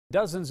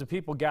Dozens of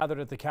people gathered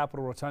at the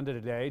Capitol Rotunda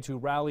today to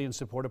rally in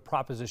support of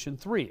Proposition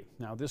 3.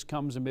 Now, this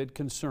comes amid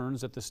concerns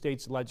that the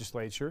state's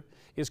legislature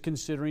is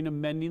considering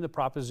amending the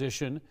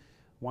proposition.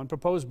 One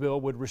proposed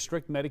bill would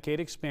restrict Medicaid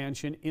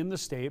expansion in the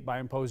state by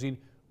imposing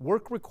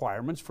work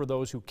requirements for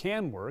those who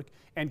can work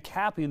and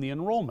capping the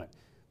enrollment.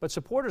 But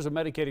supporters of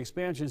Medicaid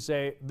expansion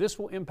say this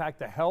will impact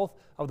the health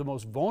of the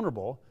most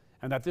vulnerable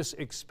and that this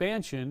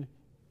expansion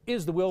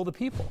is the will of the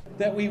people.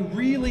 That we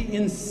really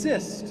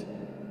insist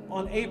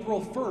on April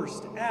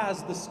 1st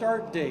as the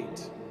start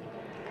date.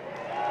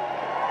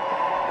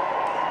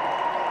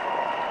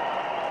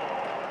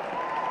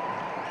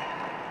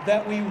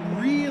 That we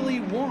really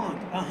want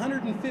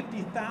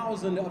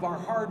 150,000 of our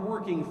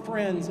hardworking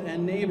friends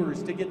and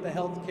neighbors to get the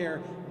health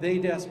care they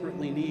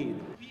desperately need.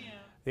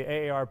 The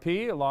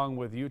AARP, along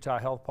with Utah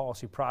Health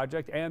Policy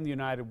Project and the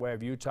United Way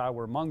of Utah,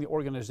 were among the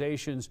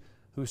organizations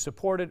who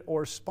supported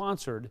or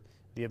sponsored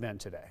the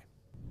event today.